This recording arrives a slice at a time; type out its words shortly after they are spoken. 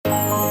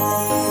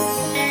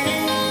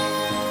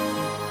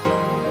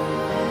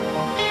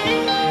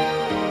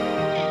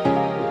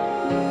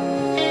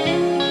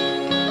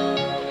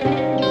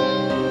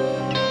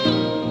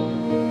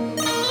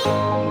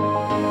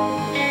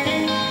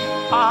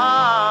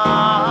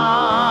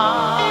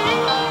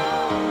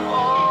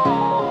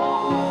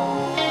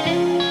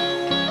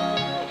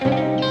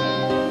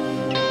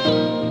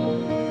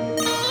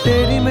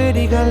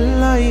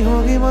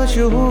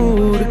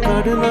मशहूर,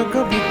 करना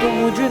कभी तो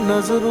मुझे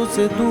नजरों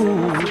से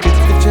दूर।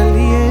 कित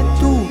चलिए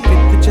तू,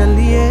 कित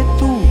चलिए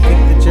तू,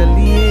 कित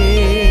चलिए।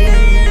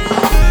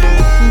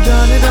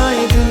 जाने रहा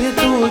ये दिल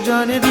तू,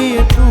 जाने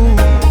दिए तू,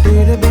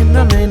 तेरे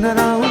बिना मैं न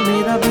रहूं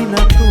मेरा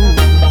बिना तू।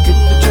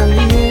 कित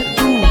चलिए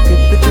तू,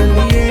 कित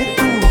चलिए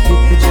तू,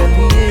 कित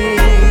चलिए।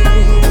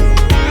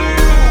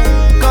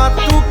 का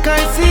तू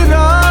कैसी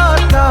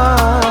राता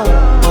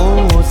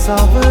ओ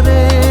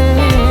सावरे,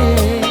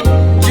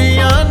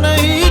 जिया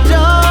नहीं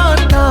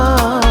जाता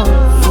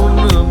सुन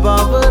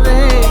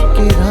बावरे।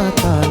 की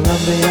राता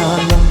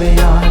लंबे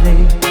यारे,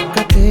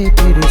 कटे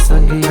तेरे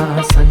संगिया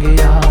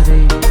संगिया रे।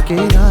 की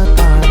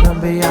राता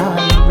लंबे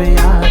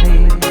यारे,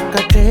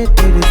 कटे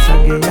तेरे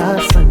संगिया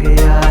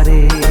संगिया रे।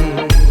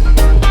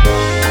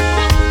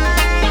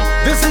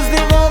 This is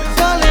the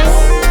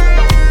vocalist.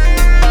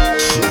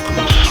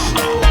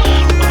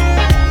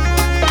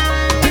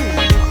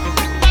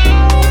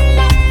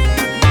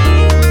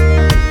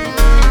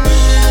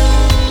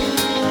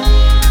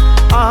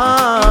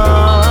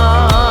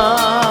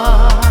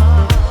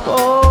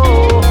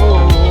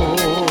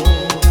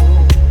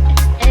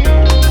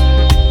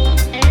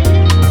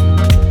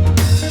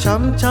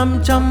 चम चम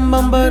चम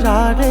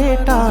अंबरारे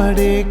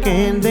टाड़े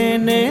कहंदे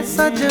ने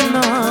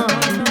सजना,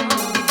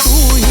 तू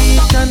ही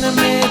चन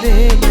मेरे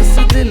इस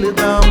दिल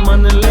दा